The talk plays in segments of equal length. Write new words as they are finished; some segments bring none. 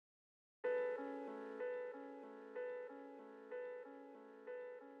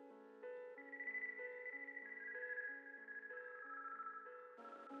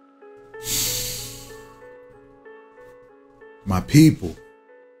My people,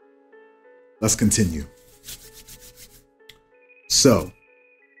 let's continue. So,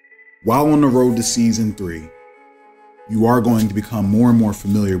 while on the road to season 3, you are going to become more and more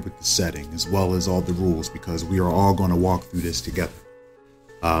familiar with the setting as well as all the rules, because we are all going to walk through this together.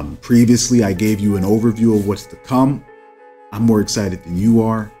 Previously, I gave you an overview of what's to come. I'm more excited than you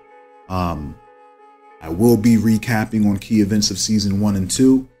are. I will be recapping on key events of season 1 and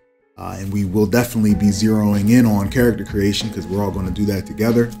 2. And we will definitely be zeroing in on character creation because we're all going to do that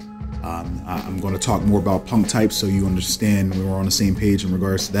together. I'm going to talk more about punk types so you understand we're on the same page in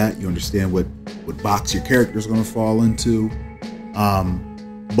regards to that. You understand what box your character is going to fall into.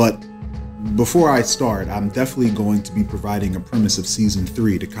 But before I start, I'm definitely going to be providing a premise of season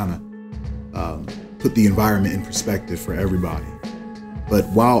 3 to kind of put the environment in perspective for everybody. But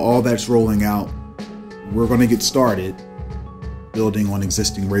while all that's rolling out, we're going to get started building on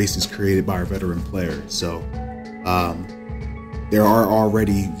existing races created by our veteran players. So there are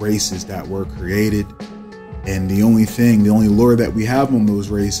already races that were created, and the only lore that we have on those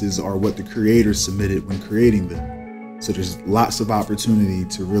races are what the creators submitted when creating them. So there's lots of opportunity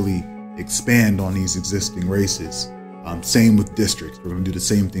to really expand on these existing races. Same with districts. We're going to do the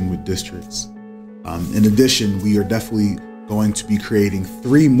same thing with districts. In addition, we are definitely going to be creating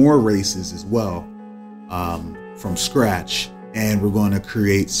 3 more races as well from scratch. And we're going to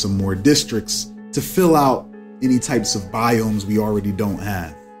create some more districts to fill out any types of biomes we already don't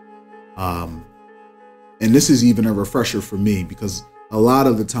have. And this is even a refresher for me, because a lot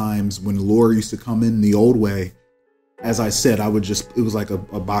of the times when lore used to come in the old way, as I said, it was like a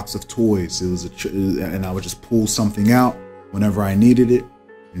box of toys. And I would just pull something out whenever I needed it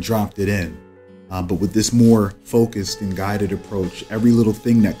and dropped it in. But with this more focused and guided approach, every little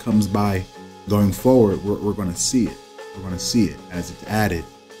thing that comes by going forward, we're going to see it. We're going to see it as it's added.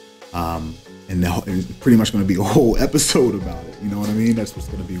 And it's pretty much going to be a whole episode about it. You know what I mean? That's what's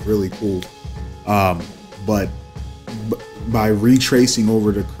going to be really cool. But by retracing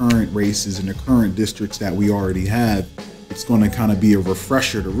over the current races and the current districts that we already have, it's going to kind of be a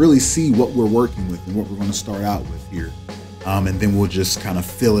refresher to really see what we're working with and what we're going to start out with here. And then we'll just kind of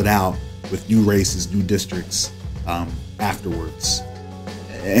fill it out with new races, new districts afterwards.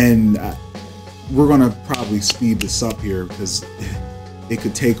 And we're going to probably speed this up here because it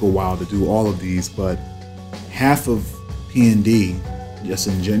could take a while to do all of these, but half of P&D, just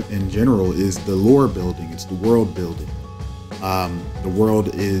in general, is the lore building. It's the world building. The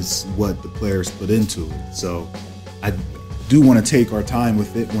world is what the players put into it. So I do want to take our time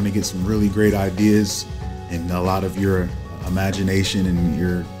with it. Want to get some really great ideas and a lot of your imagination and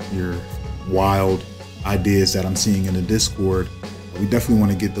your wild ideas that I'm seeing in the Discord. We definitely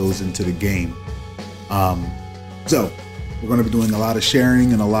want to get those into the game. So we're going to be doing a lot of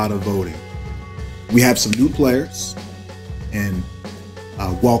sharing and a lot of voting. We have some new players, and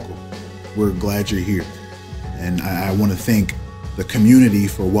welcome. We're glad you're here. And I want to thank the community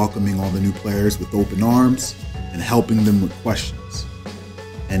for welcoming all the new players with open arms and helping them with questions.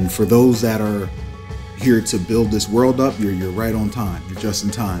 And for those that are here to build this world up, you're right on time. You're just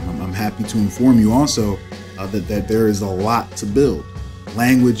in time. I'm happy to inform you also that there is a lot to build.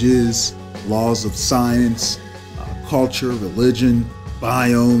 Languages, laws of science, culture, religion,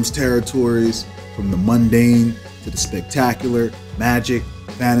 biomes, territories, from the mundane to the spectacular, magic,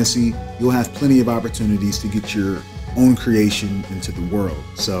 fantasy. You'll have plenty of opportunities to get your own creation into the world.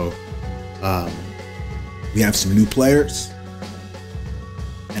 So we have some new players,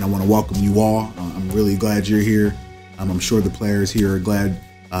 and I want to welcome you all. I'm really glad you're here. I'm sure the players here are glad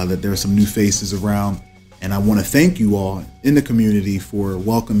that there are some new faces around. And I want to thank you all in the community for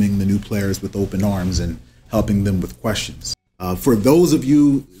welcoming the new players with open arms and helping them with questions. For those of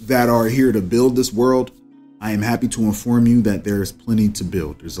you that are here to build this world, I am happy to inform you that there's plenty to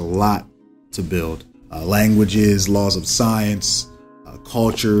build. There's a lot to build. Languages, laws of science,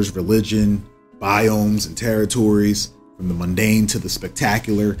 cultures, religion, biomes and territories, from the mundane to the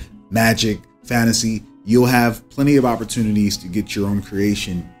spectacular, magic, fantasy. You'll have plenty of opportunities to get your own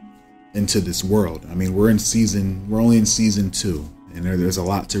creation into this world. I mean, we're only in season 2, and there's a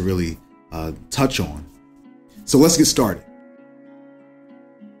lot to really touch on. So let's get started.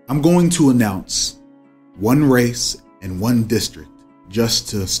 I'm going to announce one race and one district just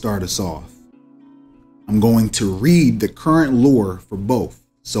to start us off. I'm going to read the current lore for both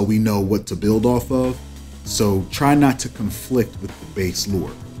so we know what to build off of. So try not to conflict with the base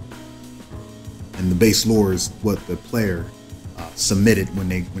lore. And the base lore is what the player submitted when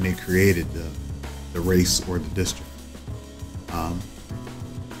they created the race or the district.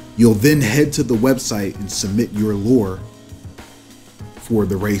 You'll then head to the website and submit your lore for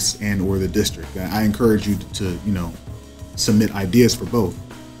the race and or the district. I encourage you to submit ideas for both.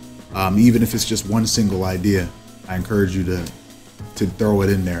 Even if it's just one single idea, I encourage you to throw it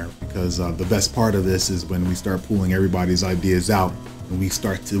in there, because the best part of this is when we start pulling everybody's ideas out and we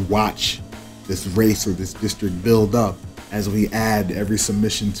start to watch this race or this district build up as we add every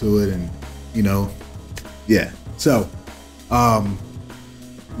submission to it. And yeah. So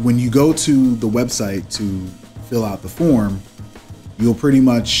when you go to the website to fill out the form, you'll pretty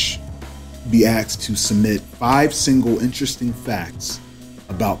much be asked to submit 5 single interesting facts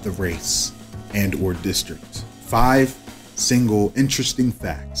about the race and or district. 5 single interesting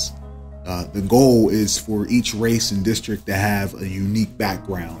facts. The goal is for each race and district to have a unique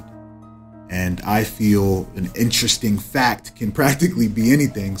background. And I feel an interesting fact can practically be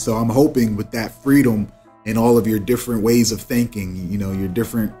anything. So I'm hoping with that freedom and all of your different ways of thinking, your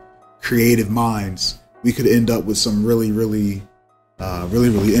different creative minds, we could end up with some really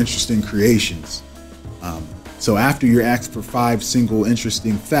interesting creations. So after you're asked for 5 single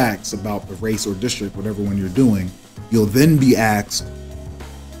interesting facts about the race or district, whatever one you're doing, you'll then be asked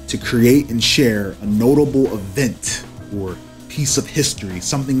to create and share a notable event or piece of history,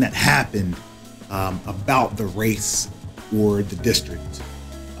 something that happened about the race or the district.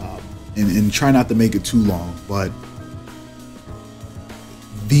 And try not to make it too long, but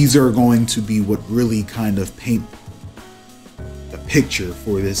these are going to be what really kind of paint the picture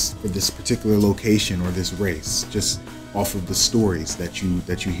for this particular location or this race, just off of the stories that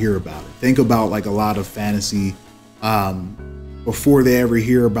you hear about it. Think about like a lot of fantasy, before they ever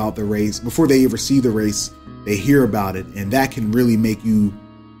hear about the race, before they ever see the race, they hear about it, and that can really make you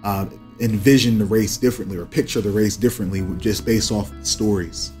envision the race differently or picture the race differently just based off the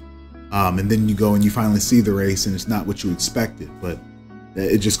stories. And then you go and you finally see the race and it's not what you expected, but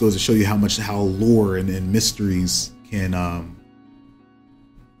it just goes to show you how lore and mysteries can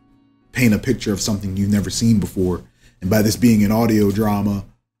paint a picture of something you've never seen before. And by this being an audio drama,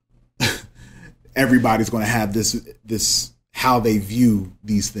 everybody's going to have this how they view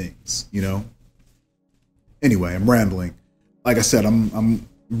these things, Anyway, I'm rambling. Like I said, I'm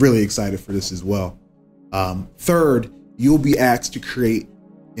really excited for this as well. Third, you'll be asked to create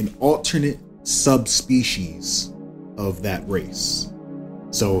an alternate subspecies of that race.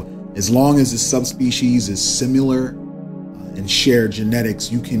 So as long as the subspecies is similar and share genetics,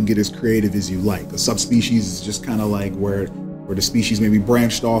 you can get as creative as you like. A subspecies is just kind of like where the species may be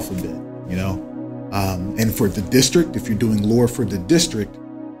branched off a bit, And for the district, if you're doing lore for the district,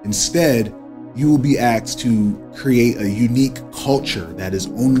 instead, you will be asked to create a unique culture that is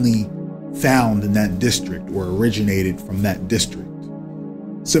only found in that district or originated from that district.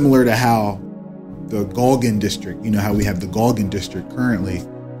 Similar to how the Galgan district, how we have the Galgan district currently,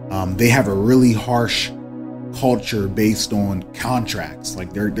 they have a really harsh culture based on contracts.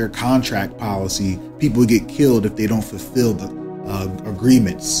 Like their contract policy, people get killed if they don't fulfill the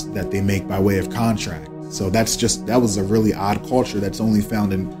agreements that they make by way of contract. So that was a really odd culture that's only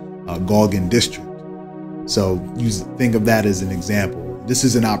found in Galgan district. So you think of that as an example. This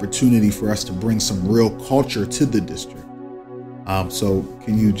is an opportunity for us to bring some real culture to the district. So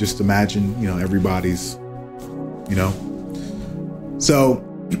can you just imagine, everybody's, So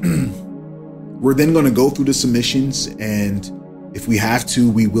we're then going to go through the submissions, and if we have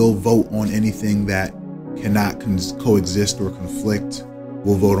to, we will vote on anything that cannot coexist or conflict.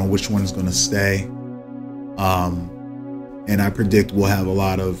 We'll vote on which one's going to stay. And I predict we'll have a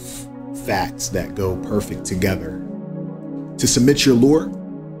lot of facts that go perfect together. To submit your lore,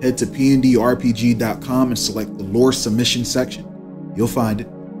 head to pndrpg.com and select the lore submission section. You'll find it.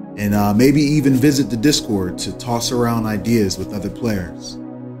 And maybe even visit the Discord to toss around ideas with other players.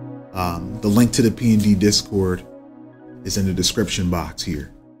 The link to the P&D Discord is in the description box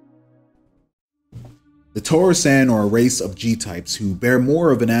here. The Torrosano are a race of G-types who bear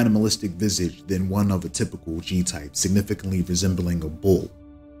more of an animalistic visage than one of a typical G-type, significantly resembling a bull.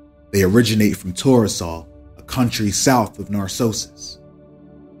 They originate from Torrosano, a country south of Narcosis.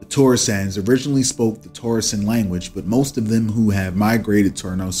 The Torrosans originally spoke the Torrosan language, but most of them who have migrated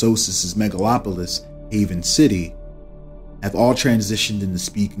to Narcosis' megalopolis, Haven City, have all transitioned into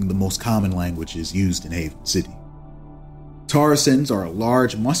speaking the most common languages used in Haven City. Torrosans are a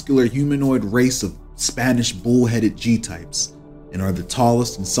large, muscular humanoid race of Spanish bull-headed G-types and are the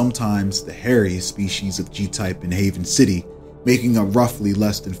tallest and sometimes the hairiest species of G-type in Haven City, making up roughly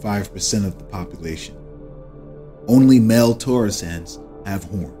less than 5% of the population. Only male Torrosans have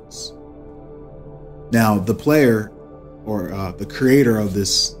horns. Now, the player or the creator of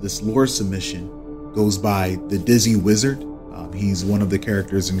this lore submission goes by the Dizzy Wizard. He's one of the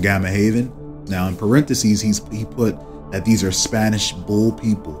characters in Gamma Haven. Now, in parentheses, he put that these are Spanish bull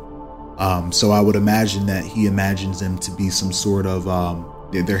people. So I would imagine that he imagines them to be some sort of,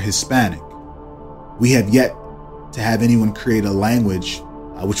 they're Hispanic. We have yet to have anyone create a language,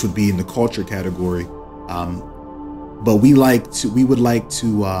 which would be in the culture category. But we would like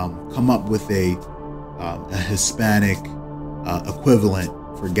to come up with a Hispanic equivalent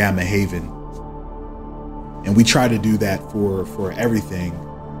for Gamma Haven. And we try to do that for everything,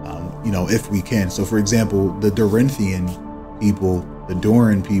 if we can. So for example, the Dorinthian people, the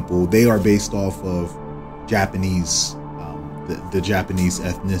Doran people, they are based off of Japanese, the Japanese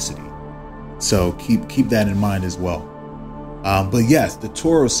ethnicity. So keep that in mind as well. But yes, the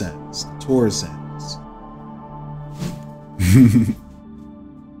Torrosans.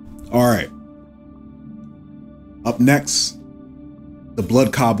 All right. Up next, the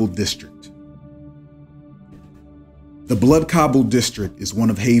Bloodcobble District. The Bloodcobble District is one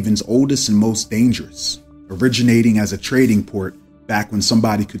of Haven's oldest and most dangerous, originating as a trading port back when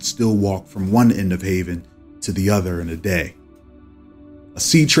somebody could still walk from one end of Haven to the other in a day. A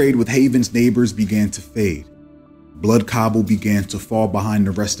sea trade with Haven's neighbors began to fade. Bloodcobble began to fall behind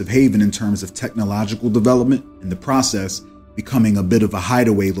the rest of Haven in terms of technological development, in the process becoming a bit of a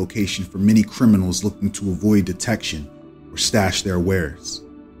hideaway location for many criminals looking to avoid detection or stash their wares.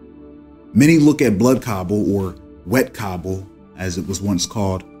 Many look at Bloodcobble, or Wet Cobble as it was once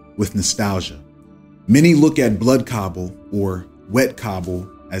called, with nostalgia. Many look at Bloodcobble, or Wet Cobble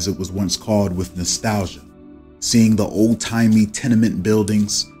as it was once called, with nostalgia, seeing the old-timey tenement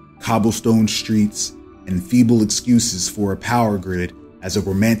buildings, cobblestone streets, and feeble excuses for a power grid as a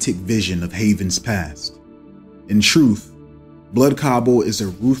romantic vision of Haven's past. In truth, Bloodcobble is a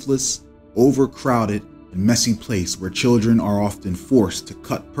ruthless, overcrowded, and messy place where children are often forced to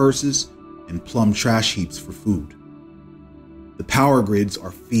cut purses and plumb trash heaps for food. The power grids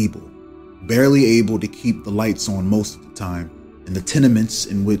are feeble, barely able to keep the lights on most of the time, and the tenements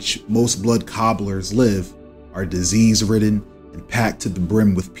in which most blood cobblers live are disease-ridden and packed to the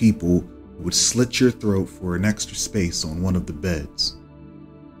brim with people who would slit your throat for an extra space on one of the beds.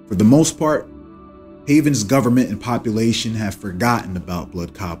 For the most part, Haven's government and population have forgotten about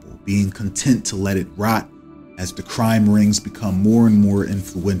Bloodcobble, being content to let it rot as the crime rings become more and more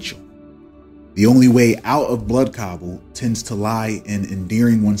influential. The only way out of Bloodcobble tends to lie in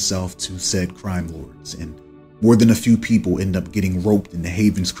endearing oneself to said crime lords, and more than a few people end up getting roped into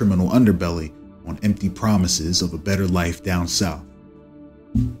Haven's criminal underbelly on empty promises of a better life down south.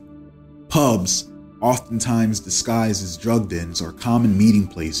 Pubs, oftentimes disguised as drug dens, are common meeting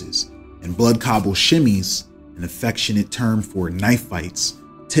places, and Bloodcobble shimmies, an affectionate term for knife fights,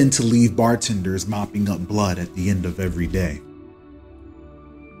 tend to leave bartenders mopping up blood at the end of every day.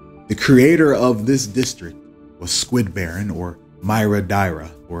 The creator of this district was Squid Baron, or Myra Dyra,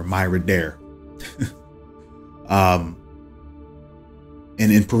 or Myra Dare. And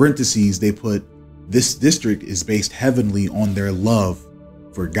in parentheses, they put, this district is based heavily on their love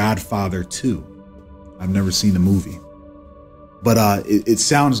for Godfather 2. I've never seen the movie, but it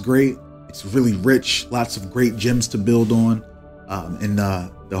sounds great. It's really rich, lots of great gems to build on. And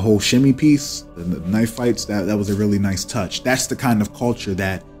the whole shimmy piece, the knife fights, that was a really nice touch. That's the kind of culture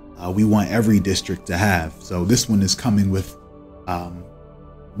that we want every district to have. So this one is coming with a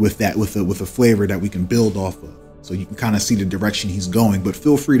flavor that we can build off of. So you can kind of see the direction he's going, but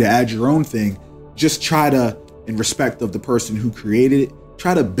feel free to add your own thing. Just try to, in respect of the person who created it,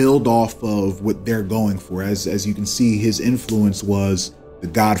 try to build off of what they're going for. As you can see, his influence was The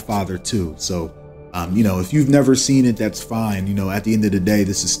Godfather 2. So, if you've never seen it, that's fine. At the end of the day,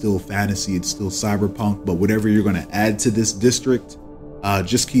 this is still fantasy. It's still cyberpunk, but whatever you're going to add to this district,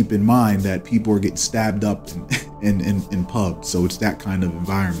 just keep in mind that people are getting stabbed up in pubs. So it's that kind of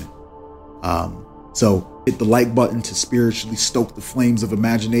environment. So hit the like button to spiritually stoke the flames of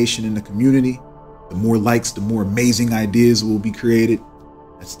imagination in the community. The more likes, the more amazing ideas will be created.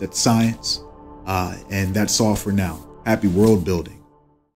 That's science. And that's all for now. Happy world building.